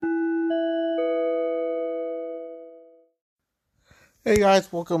Hey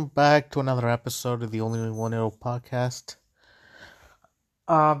guys, welcome back to another episode of the Only One Arrow podcast.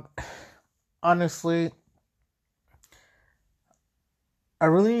 Um, Honestly, I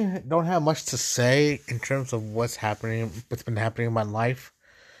really don't have much to say in terms of what's been happening in my life.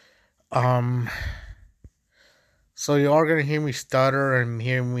 Um, so you are gonna hear me stutter and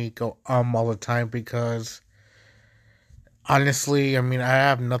hear me go all the time because honestly, I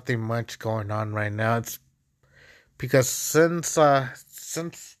have nothing much going on right now. It's because since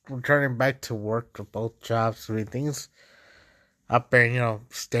returning back to work to both jobs, things up and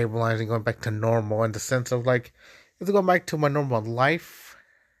stabilizing, going back to normal in the sense of like it's going back to my normal life.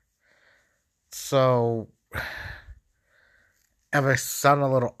 So if I sound a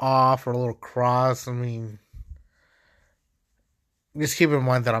little off or a little cross, just keep in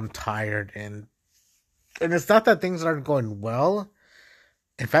mind that I'm tired and it's not that things aren't going well.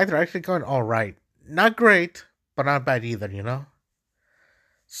 In fact, they're actually going all right. Not great, but not bad either.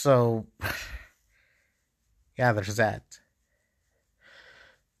 So yeah, there's that.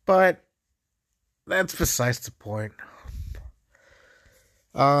 But that's besides the point.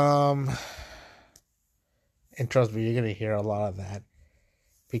 Um, and trust me, you're gonna hear a lot of that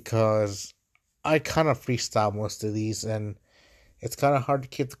because I kind of freestyle most of these, and it's kind of hard to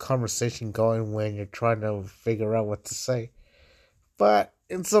keep the conversation going when you're trying to figure out what to say. But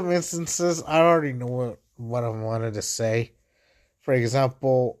in some instances, I already know what I wanted to say. For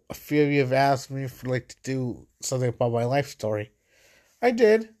example, a few of you have asked me for like to do something about my life story. I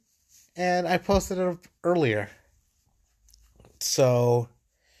did, and I posted it earlier. So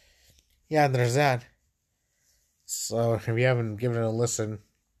yeah, there's that. So if you haven't given it a listen,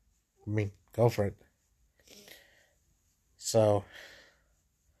 go for it. So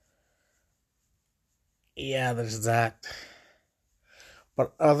yeah, there's that.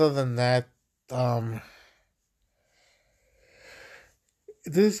 But other than that, um,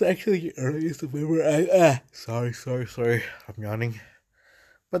 this is actually the earliest November. Sorry. I'm yawning.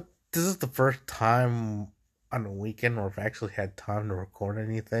 But this is the first time on a weekend where I've actually had time to record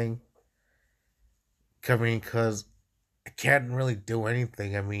anything. Because I can't really do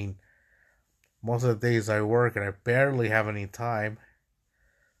anything. Most of the days I work and I barely have any time.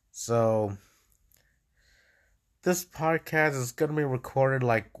 So this podcast is gonna be recorded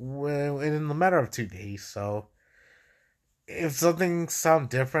like in a matter of 2 days. So if something sounds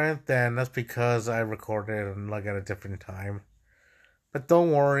different, then that's because I recorded it like at a different time. But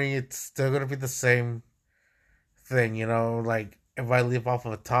don't worry, it's still gonna be the same thing. Like if I leave off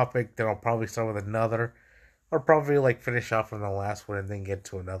of a topic, then I'll probably start with another, or probably like finish off from the last one and then get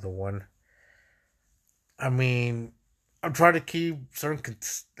to another one. I mean, I'm trying to keep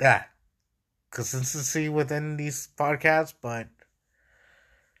consistency within these podcasts, but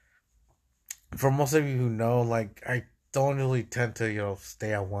for most of you who know, like I don't really tend to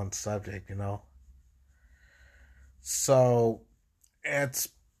stay on one subject. So it's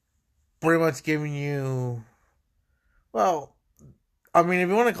pretty much giving you, well, if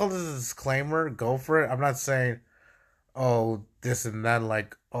you want to call this a disclaimer, go for it. I'm not saying, oh, this and that,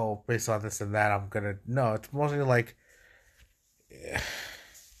 like, oh, based on this and that, I'm gonna. No, it's mostly like,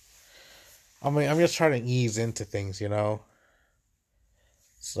 I'm just trying to ease into things.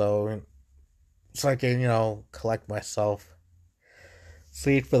 So, I can, collect myself,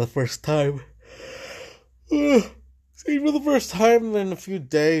 see it for the first time. See it for the first time in a few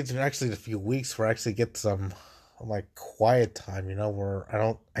days, and actually a few weeks, where I actually get some, like, quiet time,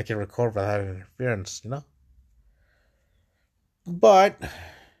 where I can record without having interference. But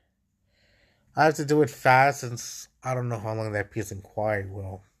I have to do it fast since I don't know how long that peace and quiet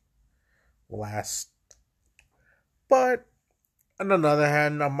will last. But on the other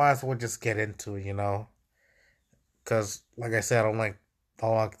hand, I might as well just get into it. Because, like I said, I don't like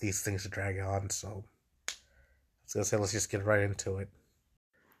how long these things drag on. So I was gonna say, let's just get right into it.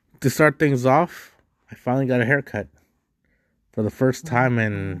 To start things off, I finally got a haircut for the first time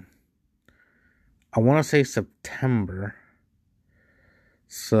in, I want to say, September.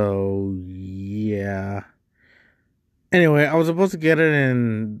 So yeah. Anyway, I was supposed to get it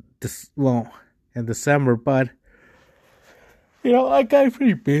in December, but I got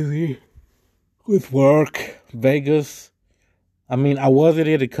pretty busy with work, Vegas. I was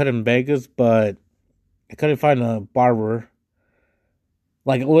ready to cut in Vegas, but I couldn't find a barber.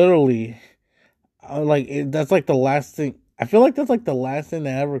 Like literally, that's like the last thing. I feel like that's like the last thing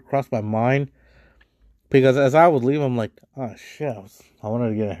that ever crossed my mind because as I would leave, I'm like, oh shit, I wanted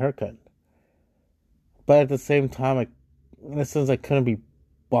to get a haircut, but at the same time, in a sense, I couldn't be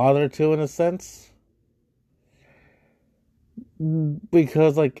bothered to, in a sense,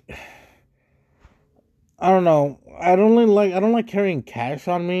 because like I don't know. I don't like carrying cash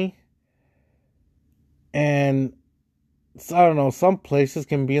on me, and so, I don't know. Some places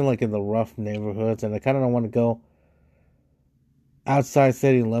can be like in the rough neighborhoods, and I kind of don't want to go outside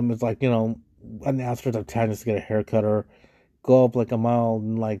city limits, like on the outskirts of town just to get a haircut, or go up like a mile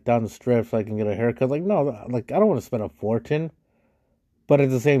like down the strip so I can get a haircut. Like no, like I don't want to spend a fortune, but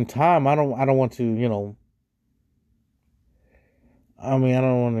at the same time, I don't want to I don't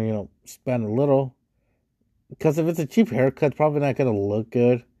want to spend a little, because if it's a cheap haircut, it's probably not gonna look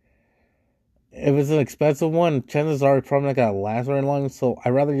good. If it's an expensive one, chances are it's probably not gonna last very long. So I'd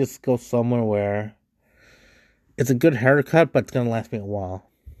rather just go somewhere where it's a good haircut, but it's gonna last me a while.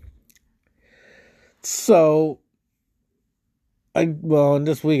 So in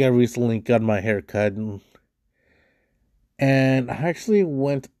this week I recently got my hair cut, and I actually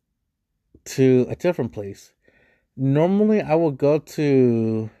went to a different place. Normally I would go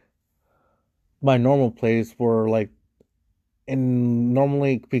to my normal place where like and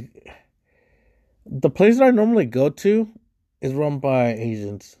normally the place that I normally go to is run by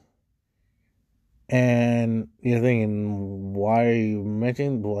Asians. And you're thinking, why are you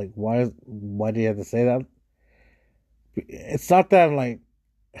mentioning, like, why do you have to say that? It's not that, like,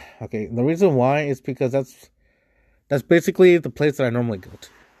 okay, the reason why is because that's basically the place that I normally go to.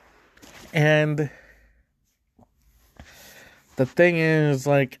 And the thing is,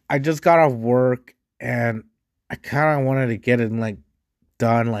 like, I just got off work and I kind of wanted to get it, like,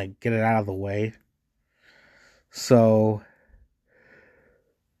 done, like, get it out of the way. So,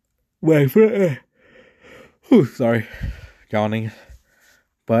 wait, sorry, yawning.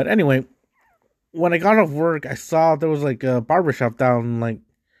 But anyway, when I got off work, I saw there was like a barbershop down, like,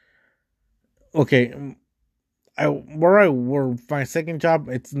 okay, I were my second job,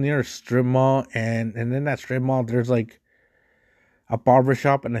 it's near a strip mall, and in that strip mall there's like a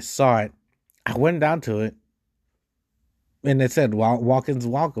barbershop, and I saw it. I went down to it, and it said walk-ins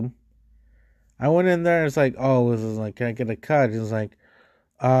welcome. I went in there, it's like, oh, this is like, can I get a cut? It's like,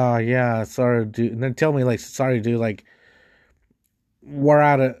 yeah, sorry dude, and then tell me like, sorry dude, like, we're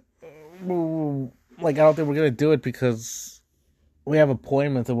out of, like, I don't think we're gonna do it because we have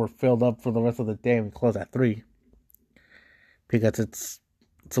appointments and we're filled up for the rest of the day, and we close at 3 because it's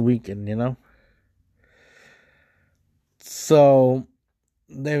a weekend, So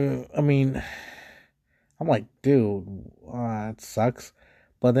I'm like, dude, that sucks.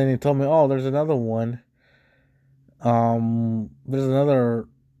 But then he told me, oh, there's another one. There's another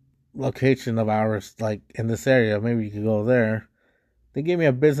location of ours, like in this area. Maybe you could go there. They gave me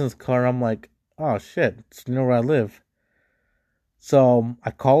a business card. I'm like, oh shit, it's near where I live. So I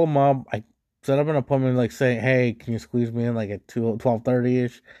call them up. I set up an appointment, like saying, hey, can you squeeze me in like at 12:30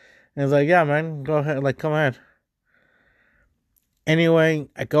 ish? And it's like, yeah, man, go ahead, like come ahead. Anyway,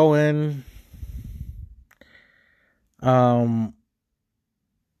 I go in. Um,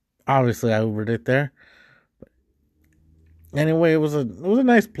 Obviously I Ubered it there. Anyway, it was a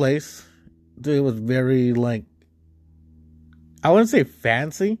nice place. Dude, it was very like, I wouldn't say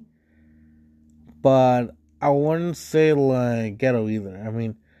fancy, but I wouldn't say like ghetto either. I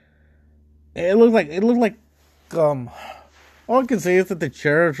mean, it looked like um all I can say is that the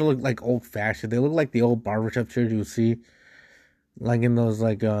chairs look like old fashioned. They look like the old barbershop chairs you see like in those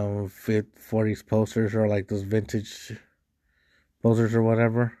like 40s posters, or like those vintage posters or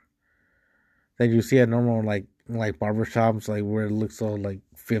whatever that you see at normal like barbershops, like where it looks so like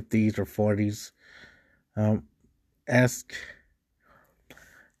 50s or 40s um esque.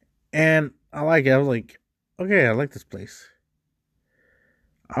 And I like it. I was like, okay, I like this place.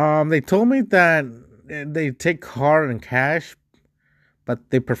 They told me that they take card and cash, but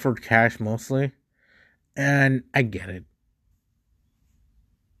they prefer cash mostly, and I get it.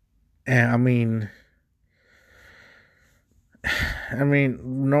 And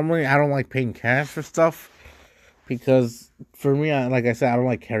normally I don't like paying cash for stuff because for me, like I said, I don't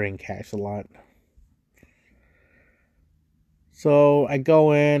like carrying cash a lot. So I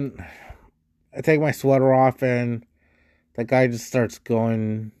go in, I take my sweater off, and the guy just starts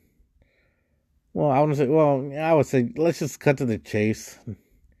going. I would say, let's just cut to the chase.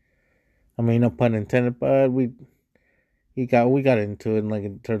 I mean, no pun intended, but we got into it, like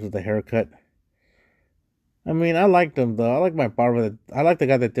in terms of the haircut. I mean, I liked him though. I like my barber. I like the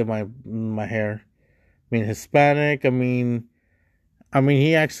guy that did my hair. I mean, Hispanic. He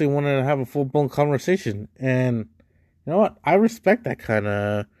actually wanted to have a full blown conversation, and you know what? I respect that kind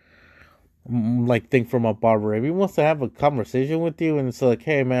of like thing from a barber. If he wants to have a conversation with you, and it's like,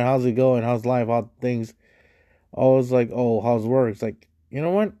 hey man, how's it going? How's life? How things? Always like, oh, how's work? It's like, you know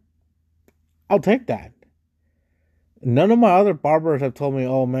what? I'll take that. None of my other barbers have told me,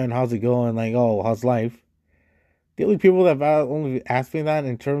 oh man, how's it going? Like, oh, how's life? The only people that have only asked me that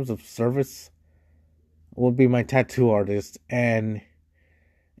in terms of service would be my tattoo artist, and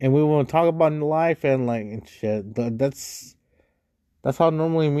we want to talk about life and like and shit. That's how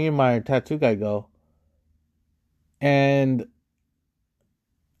normally me and my tattoo guy go. And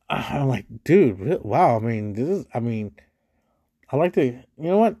I'm like, dude, wow. I mean, this is. I mean, I like to. You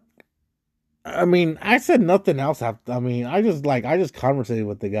know what? I mean, I said nothing else. I mean, I just conversated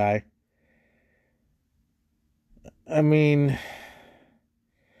with the guy. I mean,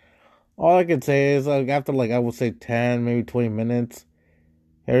 all I can say is like after like I would say 10, maybe 20 minutes,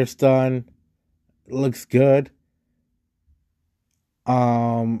 hair's done, looks good.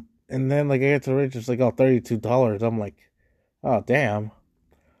 And then like I get to reach, it's like oh $32. I'm like, oh damn.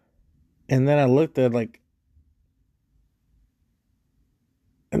 And then I looked at like,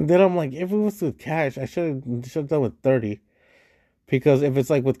 and then I'm like, if it was with cash, I should have done with 30 because if it's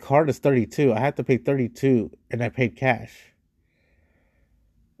like with card, it's 32. I had to pay 32, and I paid cash.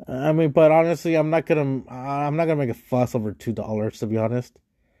 I mean, but honestly, I'm not gonna make a fuss over $2 to be honest,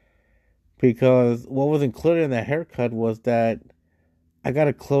 because what was included in that haircut was that I got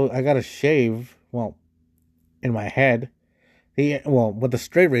a shave. Well, in my head, with the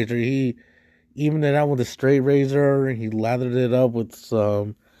straight razor, he evened it out with a straight razor, and he lathered it up with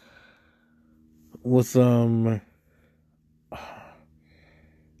some.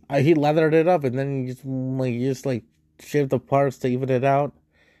 He lathered it up, and then you just like shave the parts to even it out.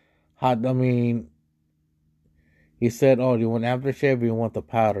 Hot. I mean, he said, "Oh, do you want aftershave or you want the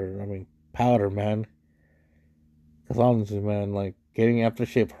powder?" I mean, powder, man. Because honestly, man, like getting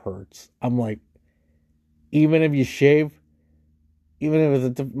aftershave hurts. I'm like, even if you shave, even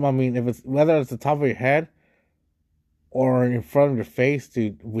if I mean, if it's whether it's the top of your head or in front of your face,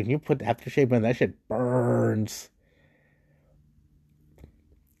 dude, when you put aftershave in, that shit burns.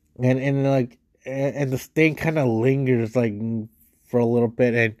 And like, and the stain kind of lingers like for a little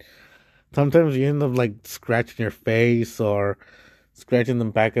bit, and sometimes you end up like scratching your face or scratching the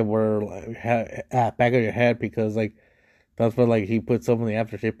back of where like back of your head because like that's where like he put some of the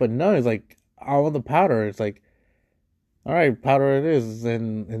aftershave. But no, it's like I want the powder. It's like all right, powder it is,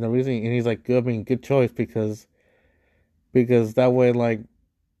 and the reason and he's like good, I mean good choice because that way like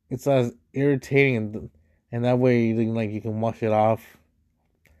it's not as irritating and that way you can wash it off.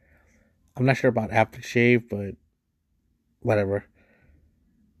 I'm not sure about aftershave, but whatever.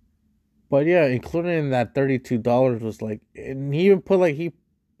 But yeah, including in that $32 was like, and he even put like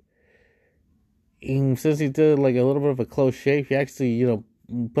since he did like a little bit of a close shave, he actually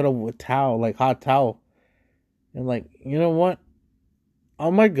put up a towel like hot towel, and like you know what, I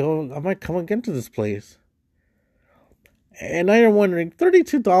might come again to this place. And now you're wondering,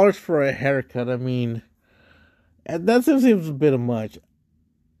 $32 for a haircut. I mean, that seems a bit of much,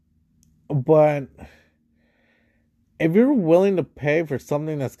 but if you're willing to pay for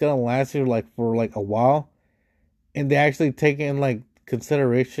something that's gonna last you like for like a while, and they actually take in like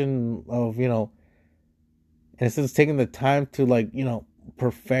consideration of and instead of taking the time to like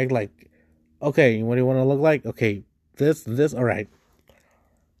perfect like, okay, what do you want to look like? Okay, this, all right,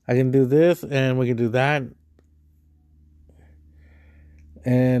 I can do this and we can do that.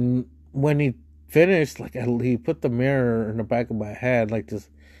 And when he finished, like he put the mirror in the back of my head, like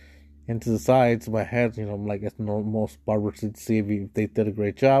just into the sides of my head, like as most barbers would see if they did a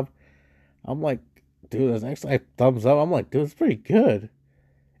great job. I'm like, dude, that's actually a thumbs up. I'm like, dude, it's pretty good.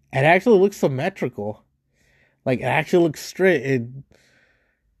 It actually looks symmetrical. Like it actually looks straight.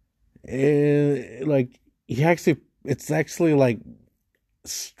 It like he actually, it's actually like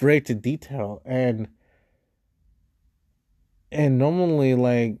straight to detail, and normally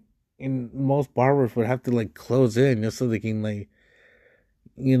like in most barbers would have to like close in just so they can like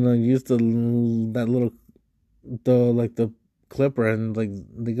use that little the clipper and like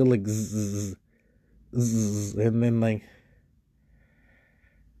they go like zzz, zzz, and then like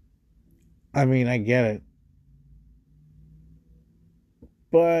I mean I get it,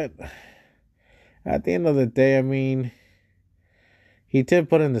 but at the end of the day, I mean he did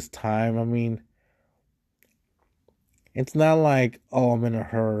put in this time. I mean it's not like oh I'm in a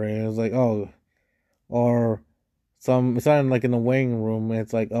hurry. It's like oh or it's not like in the waiting room.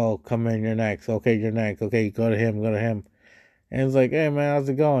 It's like oh come in, you're next. Okay, you're next. Okay, go to him. Go to him. And it's like hey man, how's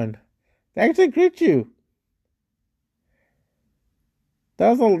it going? They actually greet you.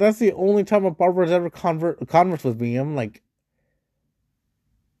 That's the only time a barber has ever conversed with me. I'm like,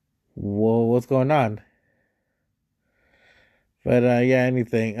 whoa, what's going on? But yeah,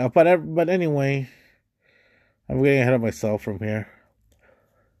 anything. But anyway, I'm getting ahead of myself from here.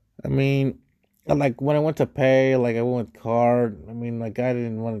 I mean, like when I went to pay, like I went with card. I mean, like I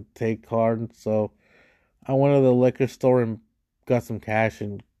didn't want to take card, so I went to the liquor store and got some cash,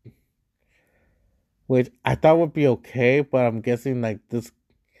 and which I thought would be okay, but I'm guessing like this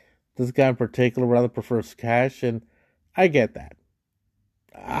guy in particular rather prefers cash, and I get that.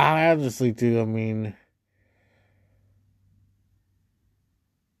 I honestly do. I mean,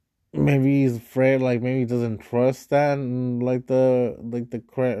 maybe he's afraid, like maybe he doesn't trust that, and like the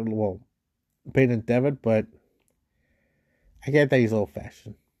credit, well, pay and debit, but I get that he's old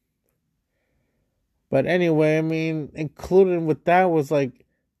fashioned. But anyway, I mean, included with that was like,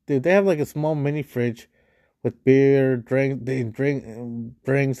 dude, they have like a small mini fridge with beer,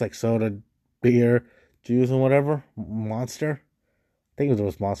 drinks like soda, beer, juice, and whatever. Monster, I think it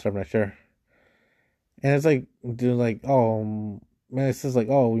was Monster. I'm not sure. And it's like, dude, like, oh, man, it says like,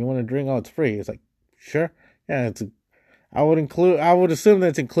 oh, you want a drink? Oh, it's free. It's like, sure, yeah, I would assume that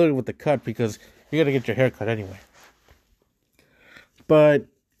it's included with the cut because you got to get your hair cut anyway. But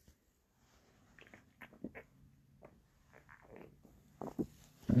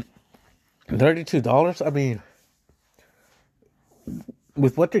 $32. I mean,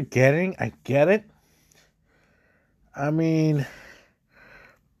 with what you're getting, I get it. I mean,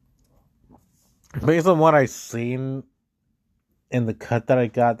 based on what I've seen in the cut that I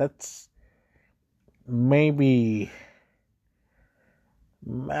got, that's maybe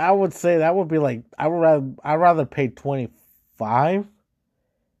I would say that would be like I'd rather pay 25,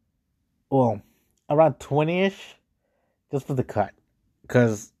 well, around 20ish just for the cut,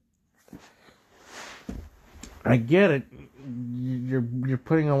 because I get it. You're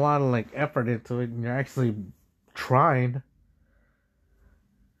putting a lot of like effort into it, and you're actually trying,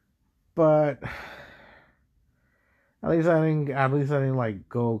 but at least I didn't like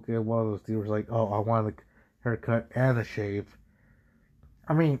go get one of those dealers like, oh, I want a haircut and a shave.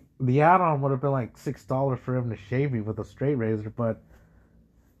 I mean, the add-on would have been like $6 for him to shave me with a straight razor, but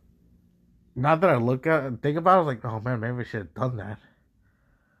not that I think about it, I was like, oh man, maybe I should have done that.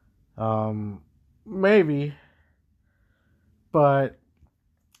 Maybe, but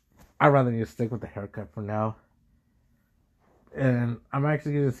I'd rather just stick with the haircut for now. And I'm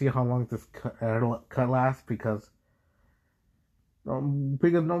actually going to see how long this cut lasts because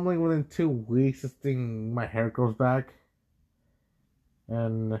normally within 2 weeks, my hair grows back.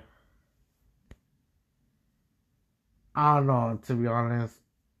 And I don't know, to be honest.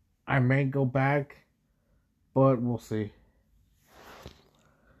 I may go back, but we'll see.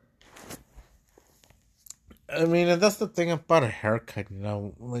 I mean, and that's the thing about a haircut,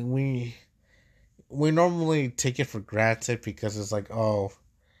 like we normally take it for granted because it's like, oh,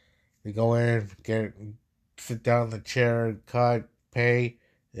 we go in, sit down in the chair, cut, pay,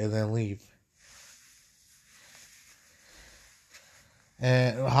 and then leave.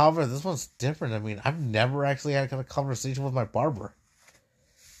 And however, this one's different. I mean, I've never actually had a conversation with my barber.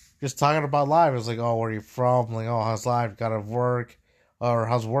 Just talking about life. It's like, oh, where are you from? Like, oh, how's life? Gotta work, or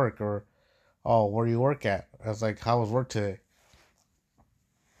how's work? Or, oh, where do you work at? I was like, how was work today?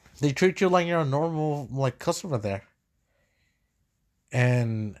 They treat you like you're a normal like customer there.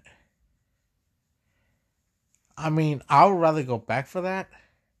 And I mean, I would rather go back for that.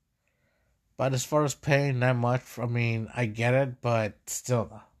 But as far as paying that much, I mean, I get it, but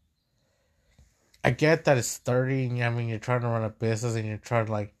still, I get that it's 30. I mean, you're trying to run a business and you're trying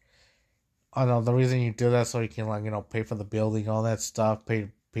to like, I know the reason you do that so you can like pay for the building, all that stuff, pay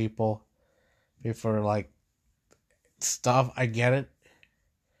people, pay for like stuff. I get it.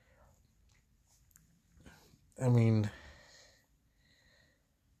 I mean,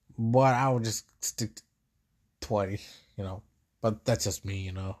 but I would just stick to 20. But that's just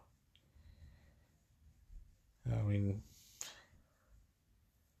me. I mean,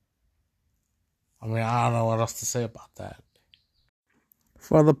 I don't know what else to say about that.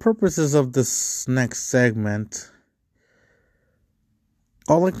 For the purposes of this next segment,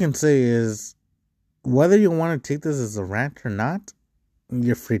 all I can say is whether you want to take this as a rant or not,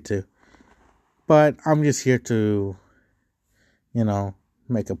 you're free to. But I'm just here to,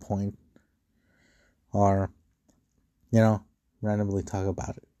 make a point or, randomly talk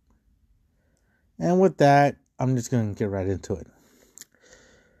about it. And with that, I'm just going to get right into it.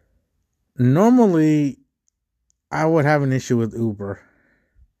 Normally, I would have an issue with Uber.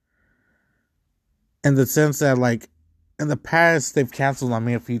 In the sense that, like, in the past, they've canceled on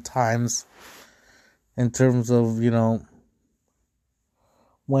me a few times. In terms of,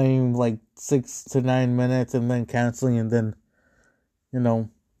 waiting like 6 to 9 minutes and then canceling and then, then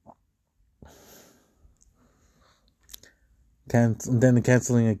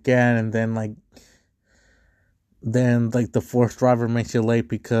canceling again and then the fourth driver makes you late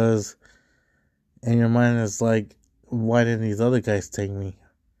because in your mind it's like, why didn't these other guys take me?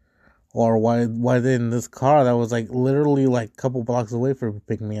 Or why didn't this car that was like literally like a couple blocks away from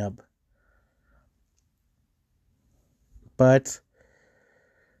picking me up? But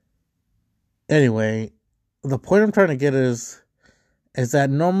anyway, the point I'm trying to get is that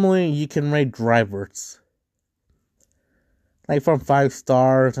normally you can rate drivers like from 5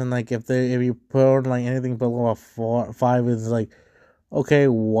 stars, and like if you put like anything below a 5, it's like, okay,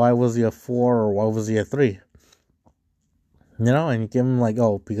 why was he a 4 or why was he a 3? And you give him like,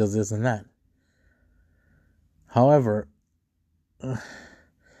 oh, because this and that. However,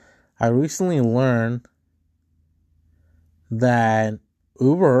 I recently learned that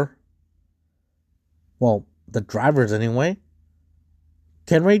Uber, well, the drivers anyway,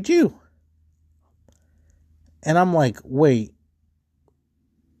 can rate you. And I'm like, wait,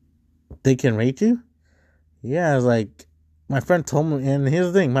 they can rate you? Yeah, it's like, my friend told me, and here's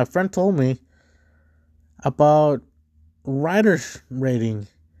the thing, my friend told me about riders rating,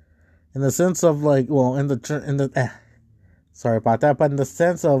 in the sense of like, well, sorry about that, but in the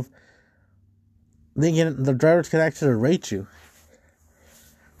sense of the drivers can actually rate you.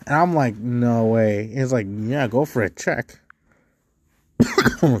 And I'm like, no way. He's like, yeah, go for a check.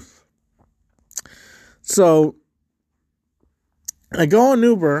 So I go on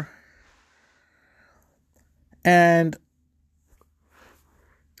Uber, and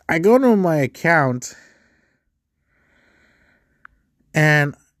I go to my account,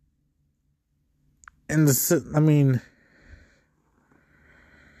 and and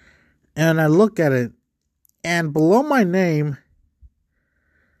I look at it, and below my name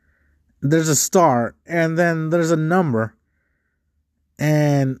there's a star, and then there's a number,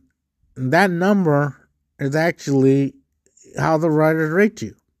 and that number is actually how the riders rate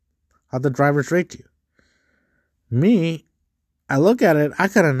you, how the drivers rate you. Me, I look at it, I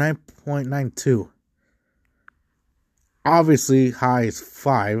got a 9.92. Obviously, high is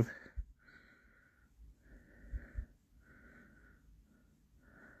 5.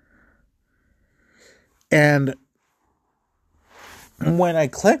 And when I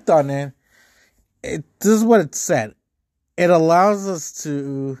clicked on it, this is what it said. It allows us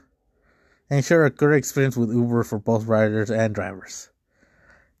to ensure a good experience with Uber for both riders and drivers.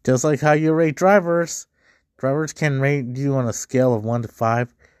 Just like how you rate drivers, drivers can rate you on a scale of 1 to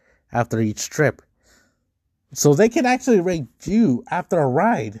 5 after each trip. So they can actually rate you after a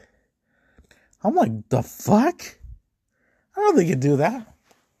ride. I'm like, the fuck? I don't think you can do that.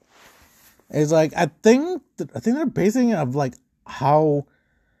 It's like, I think they're basing it of like how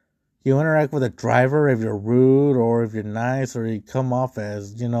you interact with a driver, if you're rude or if you're nice or you come off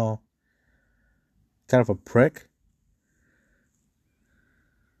as, kind of a prick.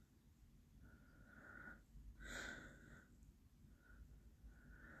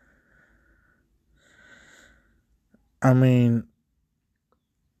 I mean,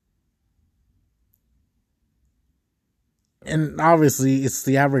 and obviously it's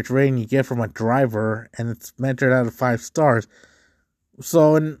the average rating you get from a driver, and it's measured out of 5 stars.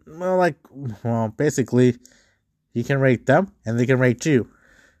 So, basically, you can rate them, and they can rate you.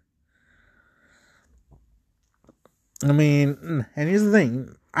 I mean, and here's the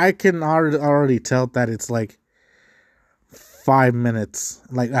thing. I can already tell that it's like 5 minutes.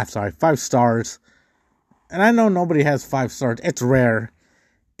 5 stars. And I know nobody has 5 stars. It's rare.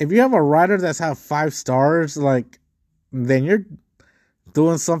 If you have a rider that's have 5 stars, then you're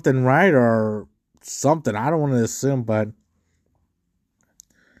doing something right or something. I don't want to assume, but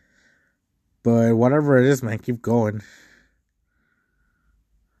whatever it is, man, keep going.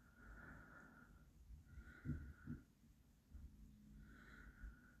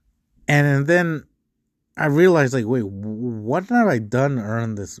 And then I realized, wait, what have I done to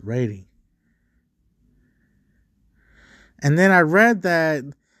earn this rating? And then I read that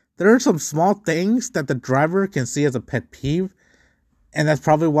there are some small things that the driver can see as a pet peeve, and that's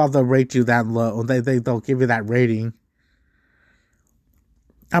probably why they'll rate you that low. They'll give you that rating.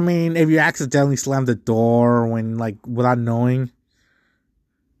 I mean, if you accidentally slam the door without knowing.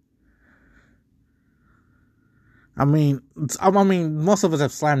 I mean, most of us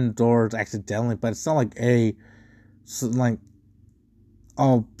have slammed doors accidentally, but it's not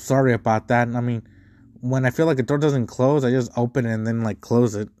oh, sorry about that. I mean, when I feel like a door doesn't close, I just open it and then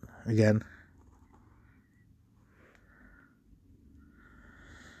close it again.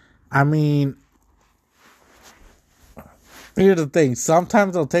 I mean, here's the thing.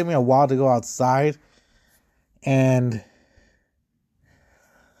 Sometimes it'll take me a while to go outside, and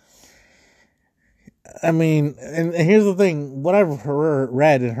I mean, and here's the thing. What I've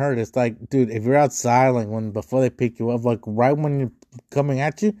read and heard is dude, if you're outside, before they pick you up, right when you're coming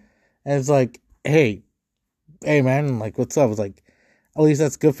at you, and it's hey man, what's up? It's At least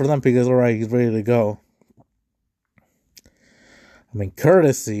that's good for them because, all right, he's ready to go. I mean,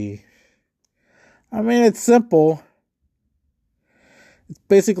 courtesy. I mean, it's simple. It's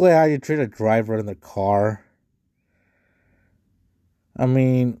basically how you treat a driver in the car. I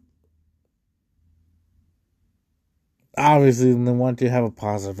mean, obviously, they want you to have a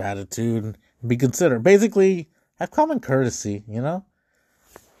positive attitude and be considerate. Basically, have common courtesy, you know?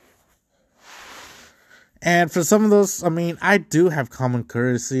 And for some of those, I mean, I do have common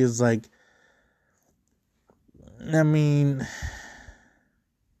courtesy. It's like, I mean,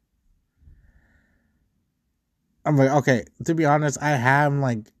 I'm like, okay, to be honest, I have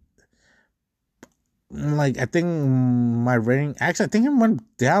I think my rating, actually, I think it went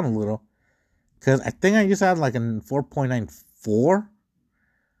down a little. Because I think I used to have like a 4.94,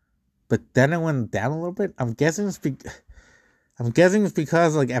 but then it went down a little bit. I'm guessing it's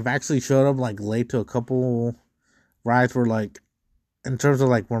because like I've actually showed up like late to a couple rides where like in terms of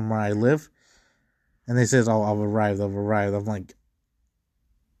like where I live, and they says, "Oh, I've arrived, I've arrived." I'm like,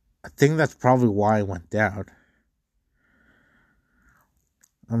 I think that's probably why it went down.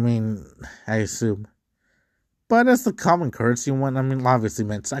 I mean, I assume, but it's the common courtesy one. I mean, obviously,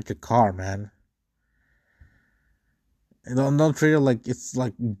 man, it's not your car, man. Don't treat it like it's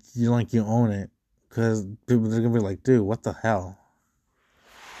like you own it, because people are gonna be like, "Dude, what the hell?"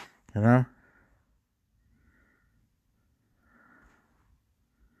 You know.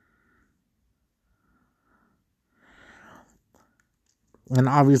 And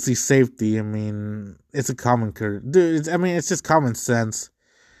obviously safety. I mean, it's a common dude. I mean, it's just common sense.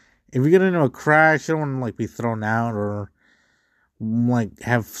 If you get into a crash, you don't want to like be thrown out or like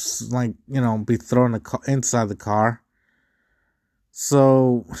have like be thrown inside the car.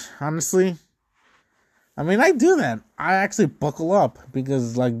 So honestly, I mean, I do that. I actually buckle up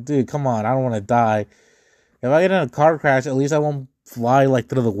because like, dude, come on, I don't want to die. If I get in a car crash, at least I won't fly like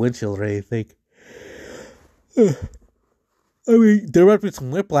through the windshield or anything. I mean, there might be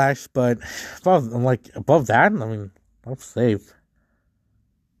some whiplash, but above that, I mean, I'm safe.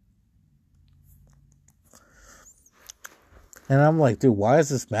 And I'm like, dude, why does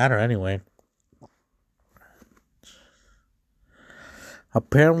this matter anyway?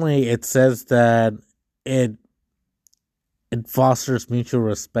 Apparently, it says that it it fosters mutual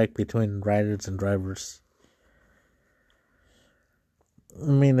respect between riders and drivers. I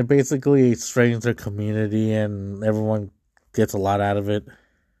mean, it basically strengthens their community, and everyone gets a lot out of it.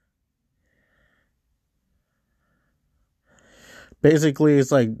 Basically,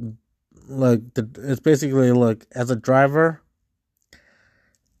 it's like, look, it's basically, look, as a driver,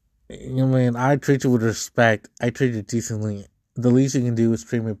 I mean, I treat you with respect. I treat you decently. The least you can do is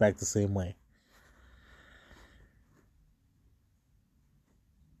treat me back the same way.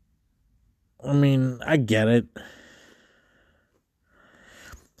 I mean, I get it.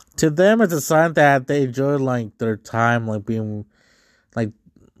 To them, it's a sign that they enjoy like their time, like being like.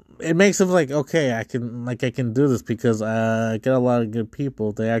 It makes them like, okay, I can do this because I get a lot of good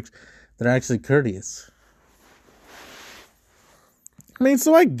people. They're actually courteous. I mean,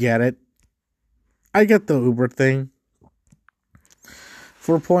 so I get it. I get the Uber thing.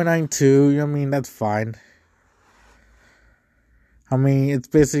 4.92. I mean, that's fine. I mean, it's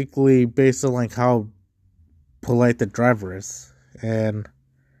basically based on like how polite the driver is and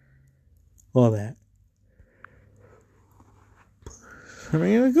all that. I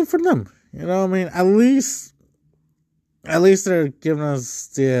mean, good for them. You know, I mean, at least they're giving us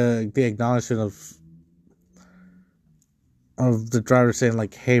the acknowledgement of the driver saying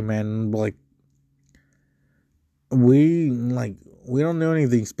like, "Hey, man, like we don't know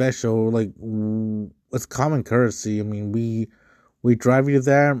anything special. Like it's common courtesy. I mean, we drive you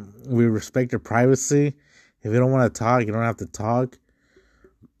there. We respect your privacy. If you don't want to talk, you don't have to talk.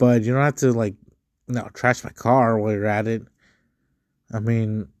 But you don't have to like, trash my car while you're at it. I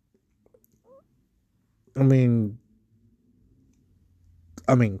mean, I mean,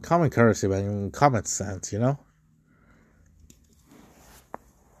 common courtesy, man, common sense, you know."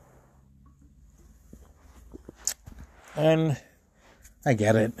 And I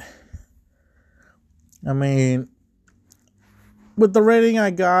get it. I mean, with the rating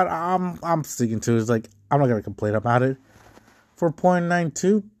I got, I'm sticking to it. It's like I'm not gonna complain about it.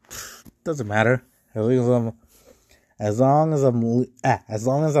 4.92 doesn't matter. As long as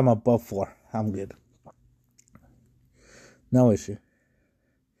I'm above 4, I'm good. No issue.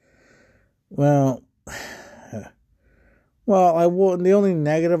 Well, I will. The only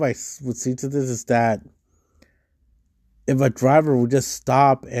negative I would see to this is that if a driver would just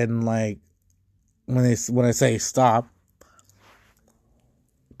stop and like when I say stop,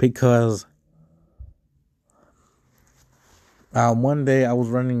 because One day I was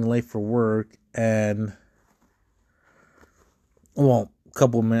running late for work, and well, a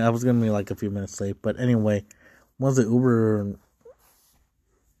couple of minutes. I was gonna be like a few minutes late, but anyway, once the Uber.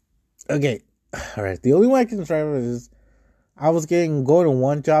 Okay, all right. The only way I can describe it is I was going to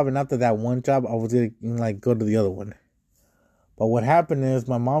one job, and after that one job, I was getting like go to the other one. But what happened is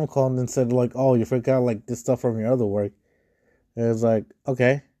my mom called and said like, "Oh, you forgot like this stuff from your other work." And it was like,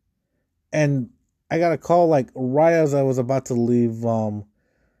 okay, and I got a call like right as I was about to leave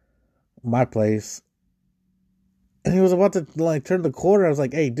my place, and he was about to like turn the corner. I was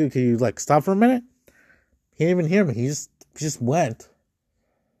like, "Hey, dude, can you like stop for a minute?" He didn't even hear me. He just went.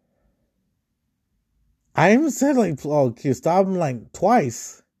 I even said like, "Oh, can you stop him?" Like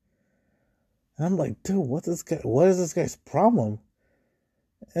twice. And I'm like, dude, what is this guy's problem?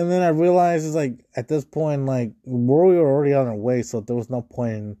 And then I realized it's like at this point, like we were already on our way, so there was no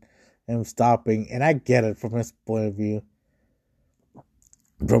point in him stopping. And I get it from his point of view.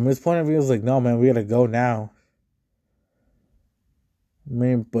 From his point of view, it's like, no man, we gotta go now. I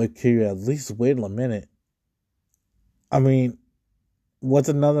mean, but can you at least wait a minute? I mean, what's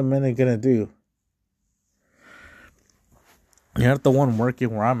another minute gonna do? You're not the one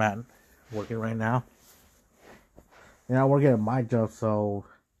working where I'm at, working right now. You're not working at my job, so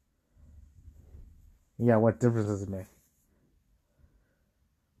yeah, what difference does it make?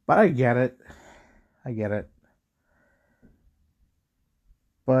 But I get it. I get it.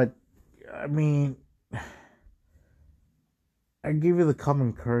 But, I mean, I give you the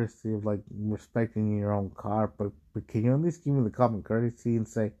common courtesy of, like, respecting your own car, but can you at least give me the common courtesy and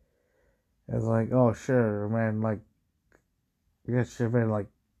say, it's like, oh, sure, man, like, yeah, sure, man, like,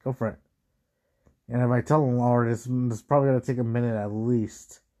 go for it. And if I tell them, oh, this probably going to take a minute at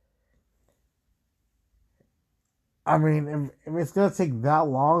least. I mean, if it's going to take that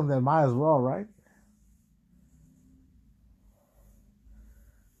long, then might as well, right?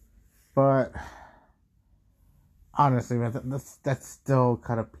 But honestly, man, that's still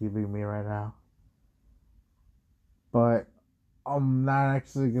kind of peeving me right now. But I'm not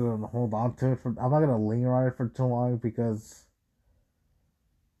actually gonna hold on to it I'm not gonna linger on it for too long because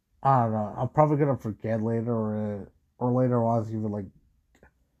I don't know. I'm probably gonna forget later, or later on, it's even like,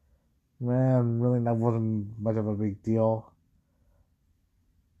 man, really that wasn't much of a big deal.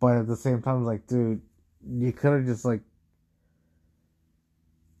 But at the same time, like, dude, you could have just like,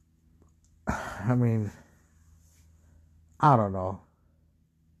 I mean, I don't know.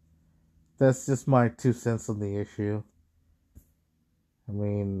 That's just my 2 cents on the issue. I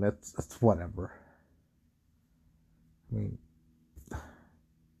mean, that's whatever. I mean,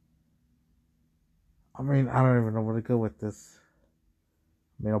 I don't even know where to go with this.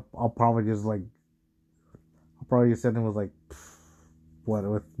 I mean, I'll probably just like, I'll probably just send him with like,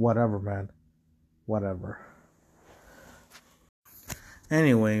 whatever, man, whatever.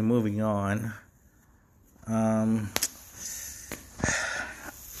 Anyway, moving on.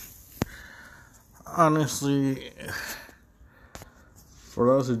 Honestly, for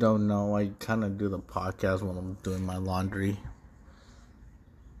those who don't know, I kind of do the podcast when I'm doing my laundry.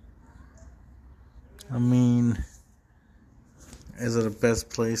 I mean, is it the best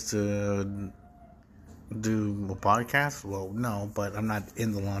place to do a podcast? Well, no, but I'm not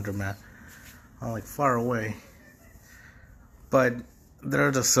in the laundromat. I'm like far away. But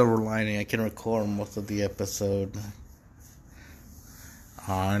there's a silver lining. I can record most of the episode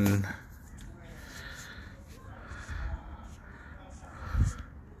on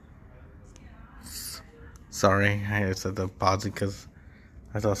sorry, I said the pause because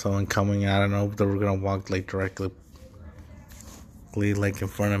I saw someone coming. I don't know if they were gonna walk like directly like in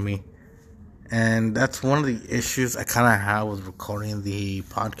front of me. And that's one of the issues I kind of have with recording the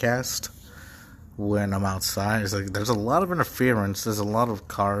podcast when I'm outside. It's like there's a lot of interference. There's a lot of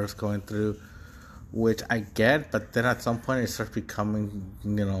cars going through, which I get, but then at some point it starts becoming,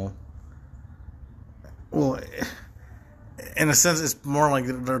 well, in a sense, it's more like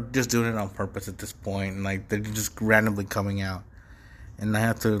they're just doing it on purpose at this point. And like they're just randomly coming out, and I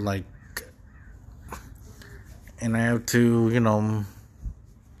have to like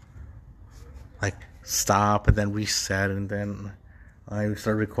stop and then reset, and then I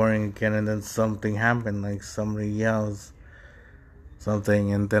start recording again, and then something happened, like somebody yells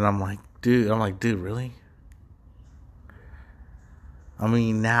something, and then I'm like, dude, really? I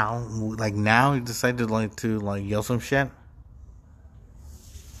mean, now you decided to yell some shit.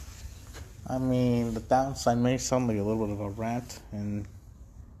 I mean, the downside may sound like a little bit of a rant, and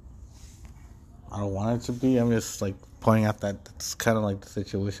I don't want it to be. I'm just like pointing out that it's kind of like the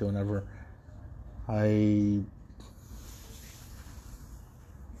situation whenever I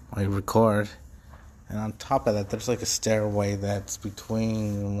record, And on top of that, there's like a stairway that's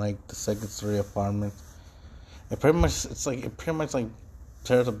between like the second story apartment. It pretty much like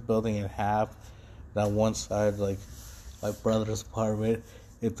tears the building in half. That one side, like my brother's apartment,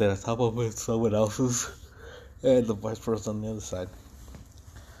 if the top of it someone else's, and the vice versa on the other side.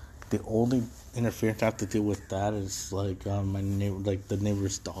 The only interference I have to deal with that is like my neighbor, like the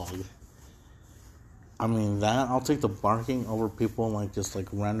neighbor's dog. I mean that I'll take the barking over people like just like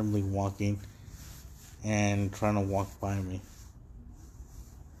randomly walking and trying to walk by me.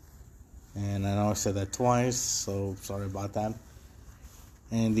 And I know I said that twice, so sorry about that.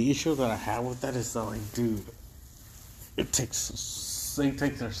 And the issue that I have with that is that, like, dude, they take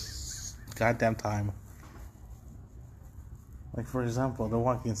their goddamn time. Like, for example, they're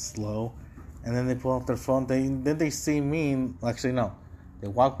walking slow, and then they pull out their phone. Then they see me. Actually, no, they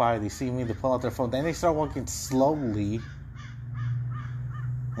walk by, they see me, they pull out their phone. Then they start walking slowly,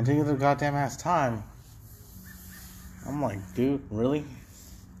 and taking their goddamn ass time. I'm like, dude, really?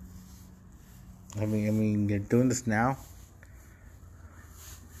 I mean, you're doing this now?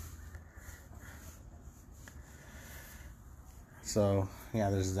 So, yeah,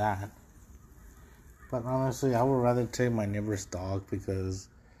 there's that. But honestly, I would rather take my neighbor's dog because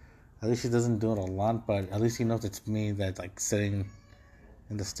at least she doesn't do it a lot, but at least he knows it's me that's like sitting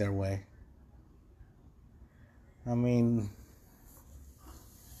in the stairway. I mean,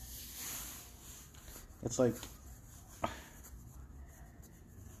 it's like,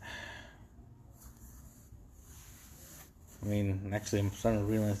 actually, I'm starting to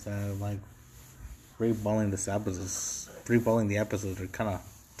realize that like reballing the episodes are kind of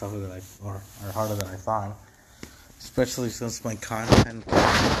tougher than or harder than I thought. Especially since my content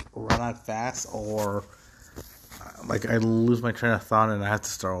run out fast, or like I lose my train of thought and I have to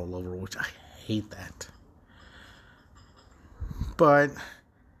start all over, which I hate that. But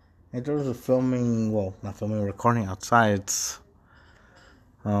in terms of recording outside, it's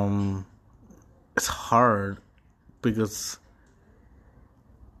hard because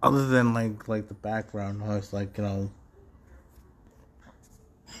other than like the background noise, like if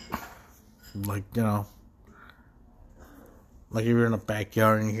you're in a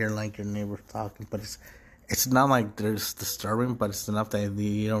backyard and you hear like your neighbors talking, but it's not like there's disturbing, but it's enough that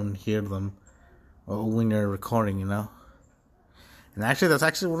you don't hear them when you're recording, And actually, that's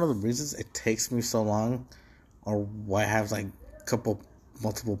actually one of the reasons it takes me so long, or why I have like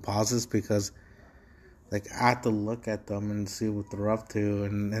multiple pauses, because like I have to look at them and see what they're up to,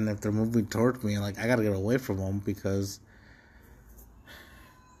 and if they're moving towards me, like I gotta get away from them because,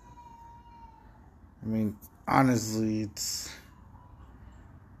 honestly,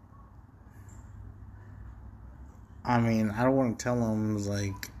 I don't want to tell them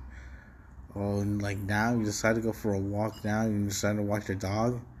like, oh, like now you decide to go for a walk now, you decide to walk your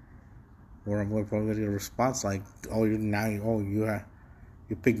dog, or I'm probably get a response like, oh, you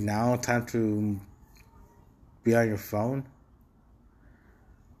pick now time to be on your phone,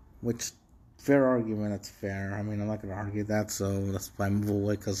 which fair argument, that's fair. I'm not gonna argue that, so that's why I move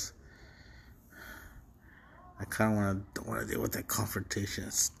away, because I kind of don't want to deal with that confrontation.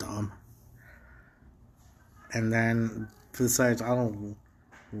 It's dumb. And then besides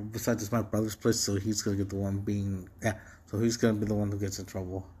it's my brother's place, so he's gonna get the one so he's gonna be the one who gets in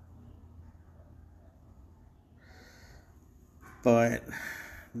trouble. But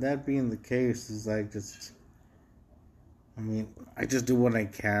that being the case, is like I just do what I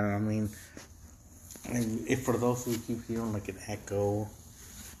can. If for those who keep hearing like an echo,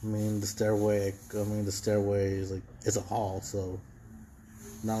 the stairway is like, it's a hall, so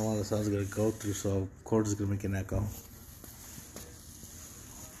not a lot of sound's gonna go through, so of course it's gonna make an echo.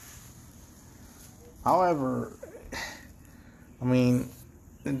 However,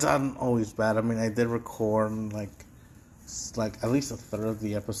 it's not always bad. I did record like at least a third of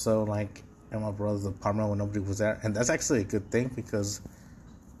the episode, like in my brother's apartment when nobody was there, and that's actually a good thing because,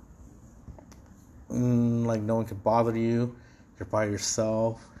 like, no one can bother you. You're by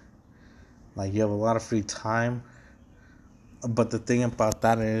yourself. Like, you have a lot of free time. But the thing about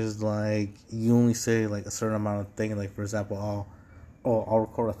that is, like, you only say like a certain amount of thing. Like, for example, I'll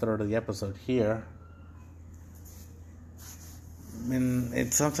record a third of the episode here.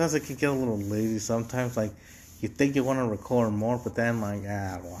 Sometimes it can get a little lazy. Sometimes, like, you think you want to record more, but then, like,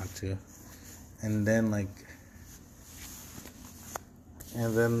 I don't want to. And then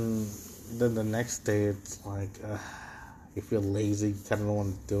the next day, it's like, you feel lazy, you kind of don't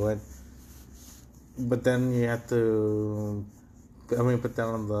want to do it. But then you have to, put that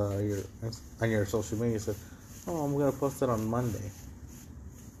on your social media. You say, oh, I'm going to post it on Monday.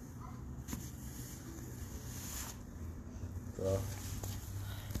 So,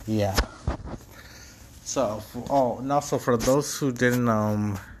 yeah. And also for those who didn't,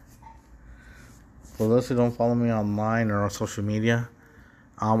 for those who don't follow me online or on social media,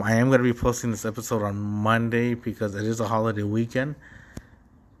 I am going to be posting this episode on Monday because it is a holiday weekend.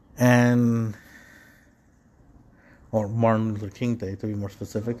 Or Martin Luther King Day, to be more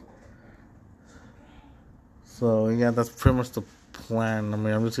specific. So, yeah, that's pretty much the plan. I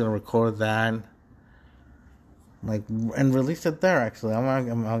mean, I'm just going to record that, and release it there, actually. I'm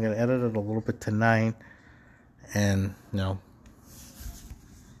going to edit it a little bit tonight, and,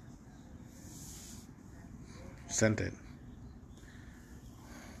 send it.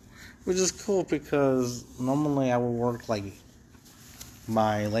 Which is cool because normally I would work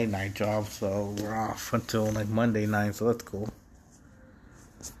my late night job, so we're off until Monday night, so that's cool.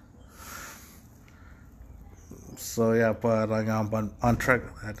 So yeah, but but on track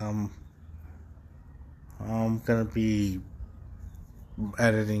with that, I'm gonna be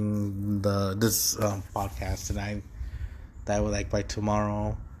editing this podcast tonight. That way, by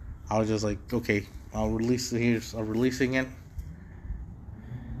tomorrow, I was just okay, I'm releasing it.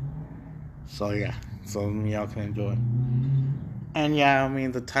 So yeah, so y'all can enjoy. And yeah, I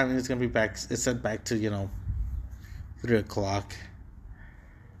mean, the time is gonna be back. It's set back to 3:00. I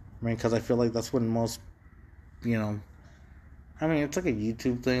mean, because I feel like that's when most, I mean, it's like a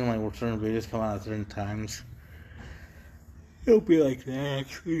YouTube thing. Where certain videos come out at certain times. It'll be like that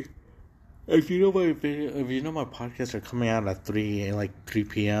actually. If you know my podcasts are coming out at 3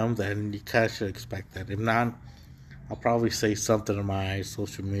 p.m., then you kind of should expect that. If not, I'll probably say something on my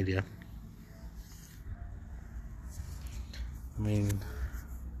social media. I mean,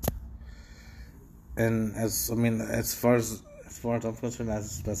 and as far as I'm concerned, that's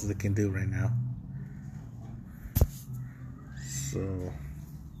as best as I can do right now. So,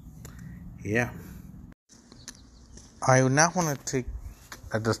 yeah. I now want to take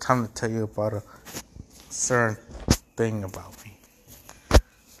this time to tell you about a certain thing about me,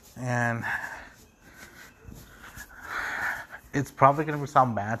 and it's probably gonna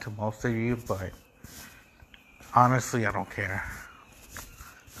sound bad to most of you, but honestly, I don't care.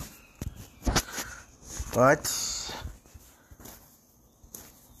 But,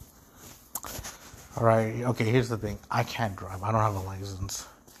 alright, okay, here's the thing. I can't drive. I don't have a license.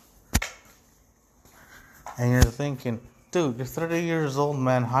 And you're thinking, dude, you're 30 years old,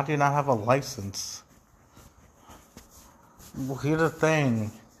 man. How do you not have a license? Well, here's the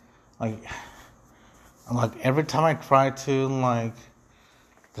thing. Every time I try to,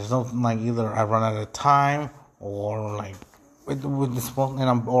 there's no, either I run out of time or, with this one, and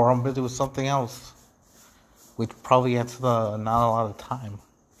I'm busy with something else, which probably adds not a lot of time.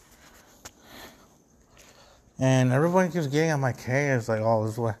 And everybody keeps getting on my case, oh,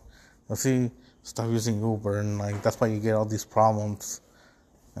 this is what, see, stop using Uber, and that's why you get all these problems.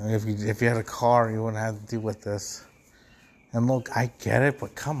 And if you had a car, you wouldn't have to deal with this. And look, I get it,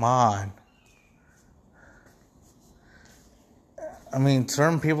 but come on. I mean,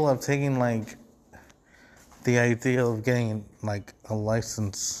 certain people have taken the idea of getting a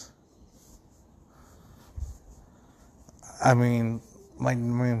license. I mean,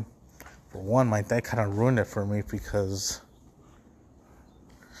 for one, my dad kind of ruined it for me because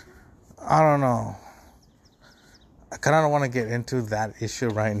I don't know. I kind of don't want to get into that issue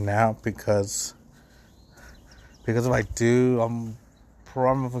right now because if I do, I'm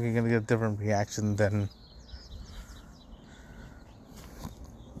probably going to get a different reaction than.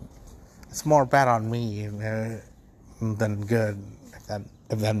 It's more bad on me than good,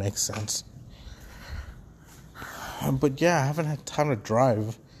 if that makes sense. But yeah, I haven't had time to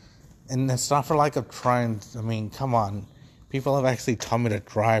drive, and it's not for lack of trying. I mean, come on, people have actually taught me to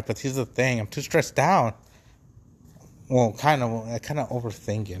drive, but here's the thing: I'm too stressed out. Well, kind of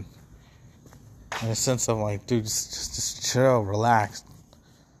overthinking, in a sense of dude, just chill, relax,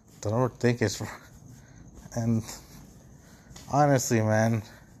 don't overthink it. And honestly, man.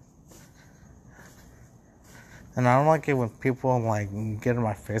 And I don't like it when people get in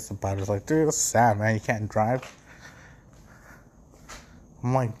my face about it. It's dude, that's sad, man. You can't drive.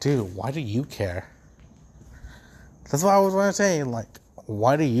 I'm dude, why do you care? That's what I was going to say.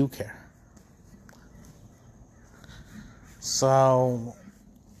 Why do you care? So,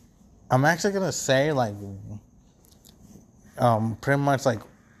 I'm actually going to say, pretty much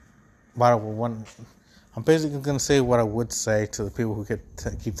what I want. I'm basically going to say what I would say to the people who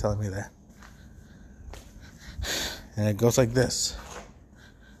keep telling me that. And it goes like this.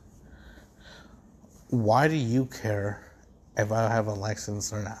 Why do you care if I have a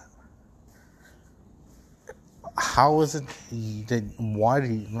license or not? How is it why do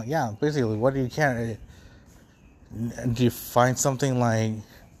you, basically, what do you care? Do you find something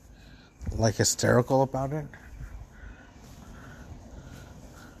like hysterical about it.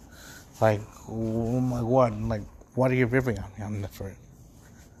 Like, what? Like, what are you ripping on me? I'm different.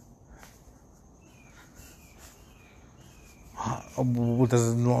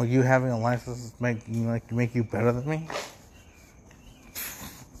 Does you having a license make you better than me?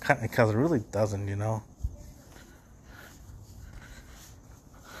 Because it really doesn't, you know.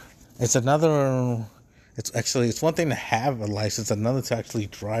 It's another. It's one thing to have a license, another to actually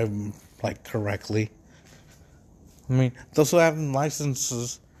drive like correctly. I mean, those who have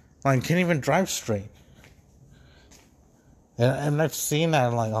licenses like can't even drive straight, and I've seen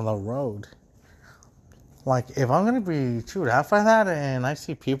that like on the road. Like, if I'm gonna be chewed out by that, and I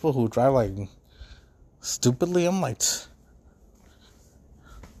see people who drive like stupidly, I'm like,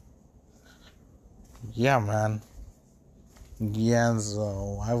 yeah, man. Yeah,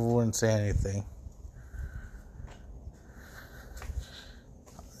 so I wouldn't say anything.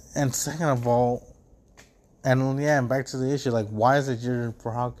 And second of all, and yeah, and back to the issue, like, why is it your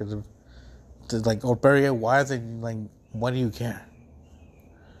prerogative to, like, or better yet, why is it, like, what do you care?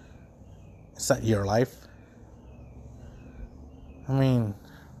 Is that your life? I mean,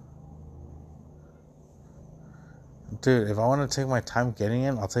 dude, if I want to take my time getting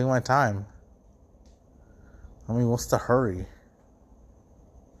in, I'll take my time. I mean, what's the hurry?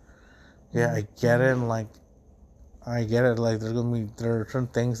 Yeah, I get it, like, there are certain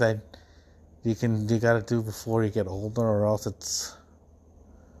things that you gotta do before you get older, or else it's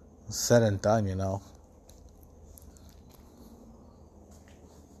said and done, you know.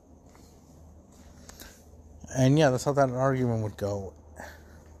 And yeah, that's how that argument would go.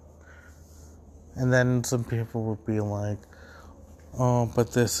 And then some people would be like, "Oh,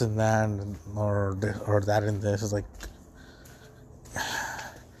 but this and that, or that and this." Is like,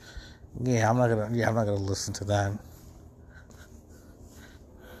 I'm not gonna listen to that.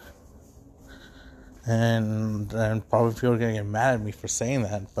 And probably people are gonna get mad at me for saying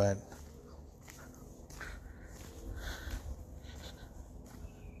that, but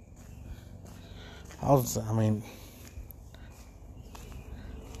I mean,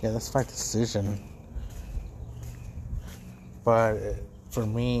 yeah, that's my decision. But for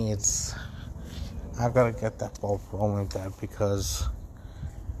me, I've got to get that ball rolling with that, because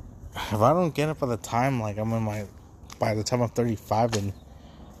if I don't get it by the time, like, by the time I'm 35, then,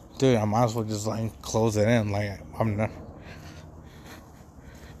 dude, I might as well just, like, close it in. Like, I'm not,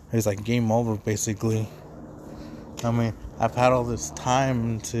 it's like game over, basically. I mean, I've had all this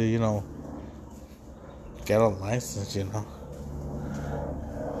time to, get a license,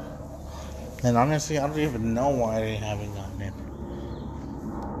 And honestly, I don't even know why I haven't gotten it.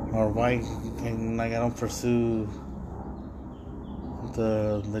 Or why, I don't pursue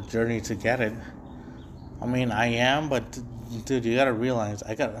the journey to get it. I mean, I am, but dude, you gotta realize,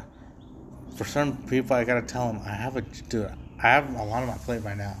 for certain people, I gotta tell them, I have a lot on my plate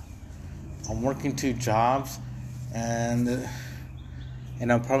right now. I'm working 2 jobs, and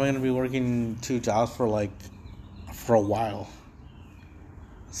I'm probably gonna be working 2 jobs for a while.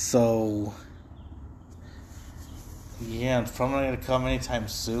 So yeah, it's probably not gonna come anytime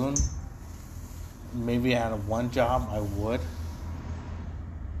soon. Maybe out of one job, I would.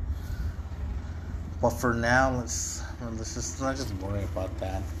 But for now, let's just not just worry about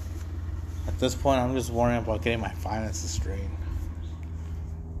that. At this point, I'm just worrying about getting my finances straight.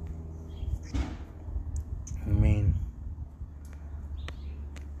 I mean,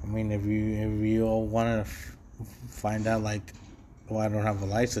 if you all want to find out, like, why I don't have a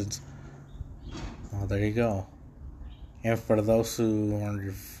license, well, there you go. And for those who are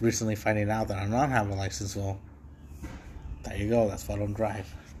recently finding out that I don't have a license, well, there you go. That's why I don't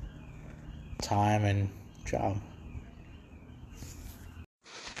drive. Time and job.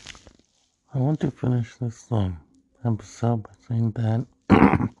 I want to finish this episode by saying that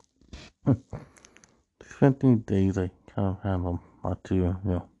these 15 days I kind of have a lot to,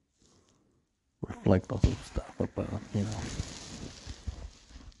 reflect on some stuff about,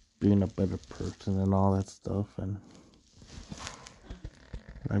 being a better person and all that stuff. And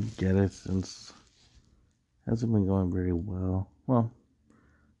I get it, since it hasn't been going very well. Well,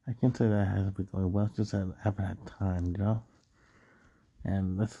 I can't say that it hasn't been going well, it's just that I haven't had time,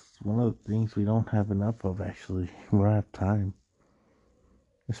 And that's one of the things we don't have enough of, actually. We don't have time.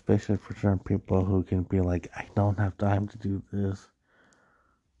 Especially for certain people who can be like, I don't have time to do this.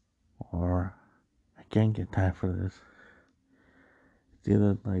 Or, I can't get time for this. It's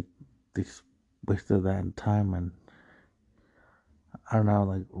either like they wasted that time and are now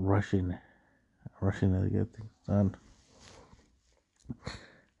like rushing to get things done.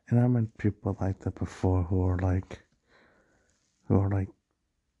 And I met people like that before who are like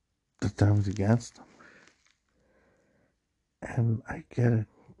the time's against them. And I get it,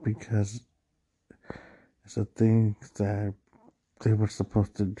 because it's the things that they were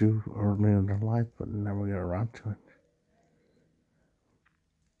supposed to do early in their life, but never get around to it.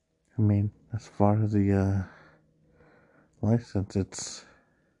 I mean, as far as the license, that's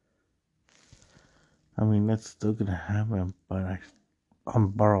still gonna happen, but I'm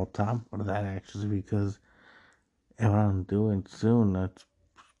borrowed time for that, actually, because if I'm doing soon, that's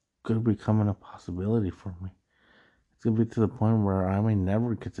could be becoming a possibility for me. It's gonna be to the point where I may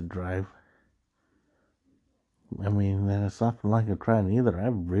never get to drive. And it's not like I'm trying either.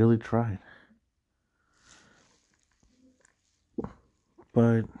 I've really tried.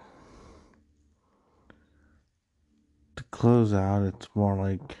 But to close out, it's more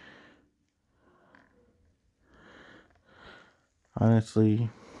like, honestly,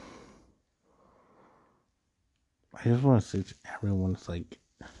 I just want to say to everyone, it's like,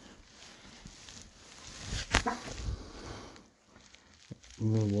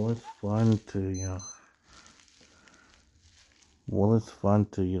 it's fun to, it's fun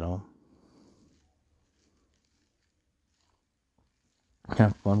to,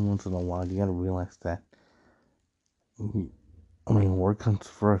 have fun once in a while. You gotta realize that, work comes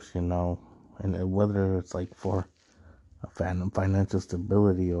first, and whether it's like for a financial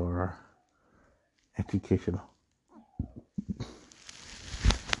stability or educational,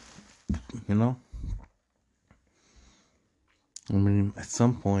 you know? At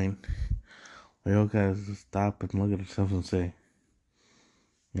some point, we all gotta just stop and look at ourselves and say,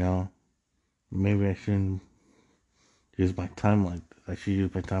 maybe I shouldn't use my time like this. I should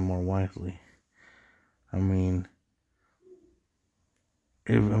use my time more wisely. I mean,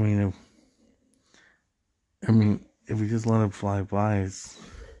 if I mean, if we just let it fly by,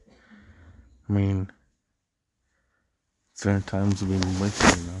 certain times will be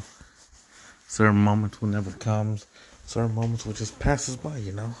wasted, Certain moments will never come. Certain moments will just pass us by.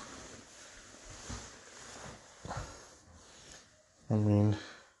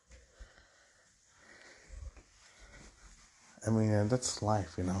 And that's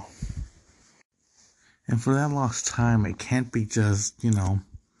life. And for that lost time, it can't be just,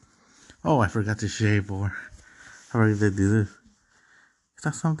 oh, I forgot to shave, or I forgot to do this. It's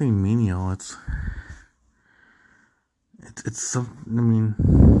not something menial. It's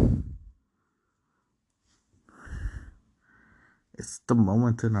some. It's the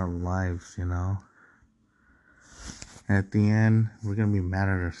moment in our lives, And at the end, we're gonna be mad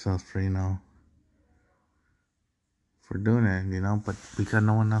at ourselves for doing it, But we got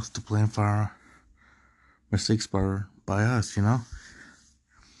no one else to blame for our mistakes by us,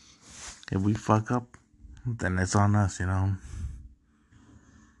 If we fuck up, then it's on us,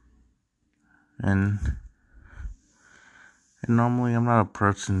 And normally I'm not a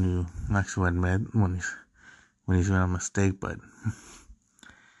person who likes to admit when he's made a mistake, but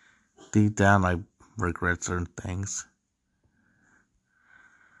deep down I regret certain things.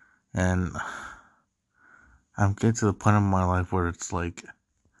 And I'm getting to the point in my life where it's like,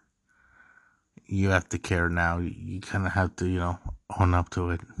 you have to care now. You kind of have to, own up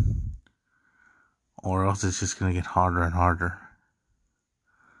to it. Or else it's just going to get harder and harder.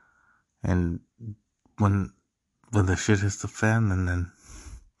 And when the shit hits the fan, and then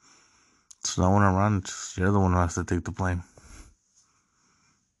there's no one around, you're the one who has to take the blame.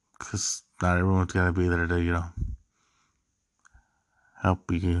 Because not everyone's got to be there to,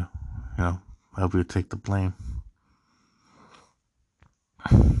 help you, help you take the blame.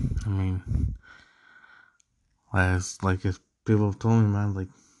 As people have told me, man, like,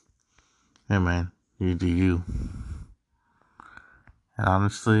 hey, man, you do you. And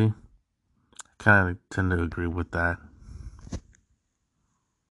honestly, I kind of tend to agree with that.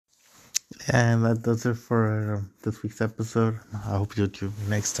 And that does it for this week's episode. I hope you'll tune in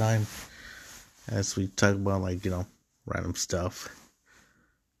next time as we talk about, random stuff.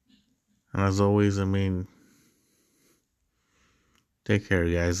 And as always, take care,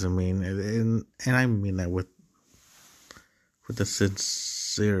 guys. And I mean that with the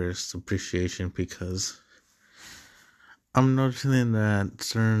sincerest appreciation, because I'm noticing that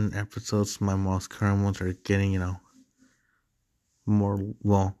certain episodes, my most current ones, are getting, more,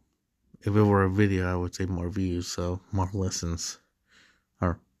 well, if it were a video, I would say more views, so more listens.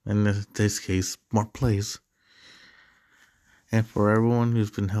 Or, in this case, more plays. And for everyone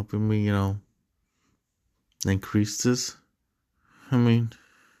who's been helping me, increase this, thank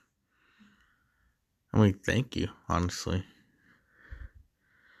you, honestly.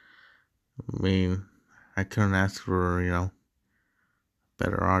 I couldn't ask for,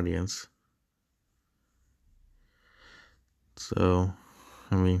 better audience. So,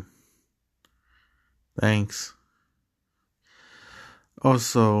 Thanks.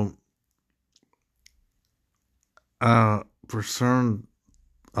 Also, for certain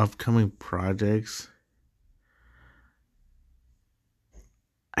upcoming projects,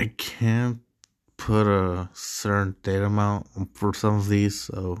 I can't put a certain date amount for some of these,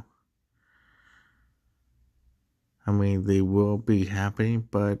 so I mean they will be happening,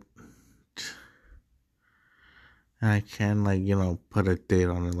 but I can put a date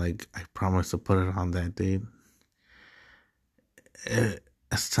on it. Like I promise to put it on that date.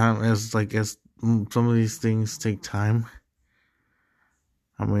 As time as some of these things take time.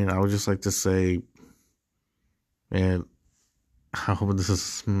 I mean, I would just like to say, and I hope this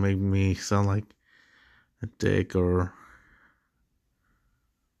is make me sound like a dick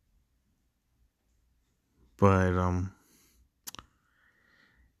but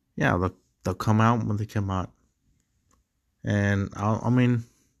yeah, they'll come out when they come out, and I mean,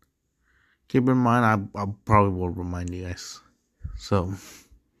 keep in mind, I probably will remind you guys. So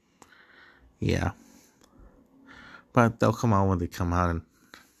yeah, but they'll come out when they come out, and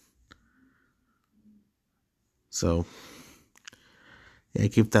so yeah,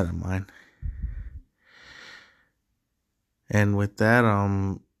 keep that in mind. And with that,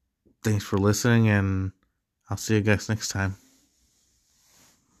 thanks for listening, and I'll see you guys next time.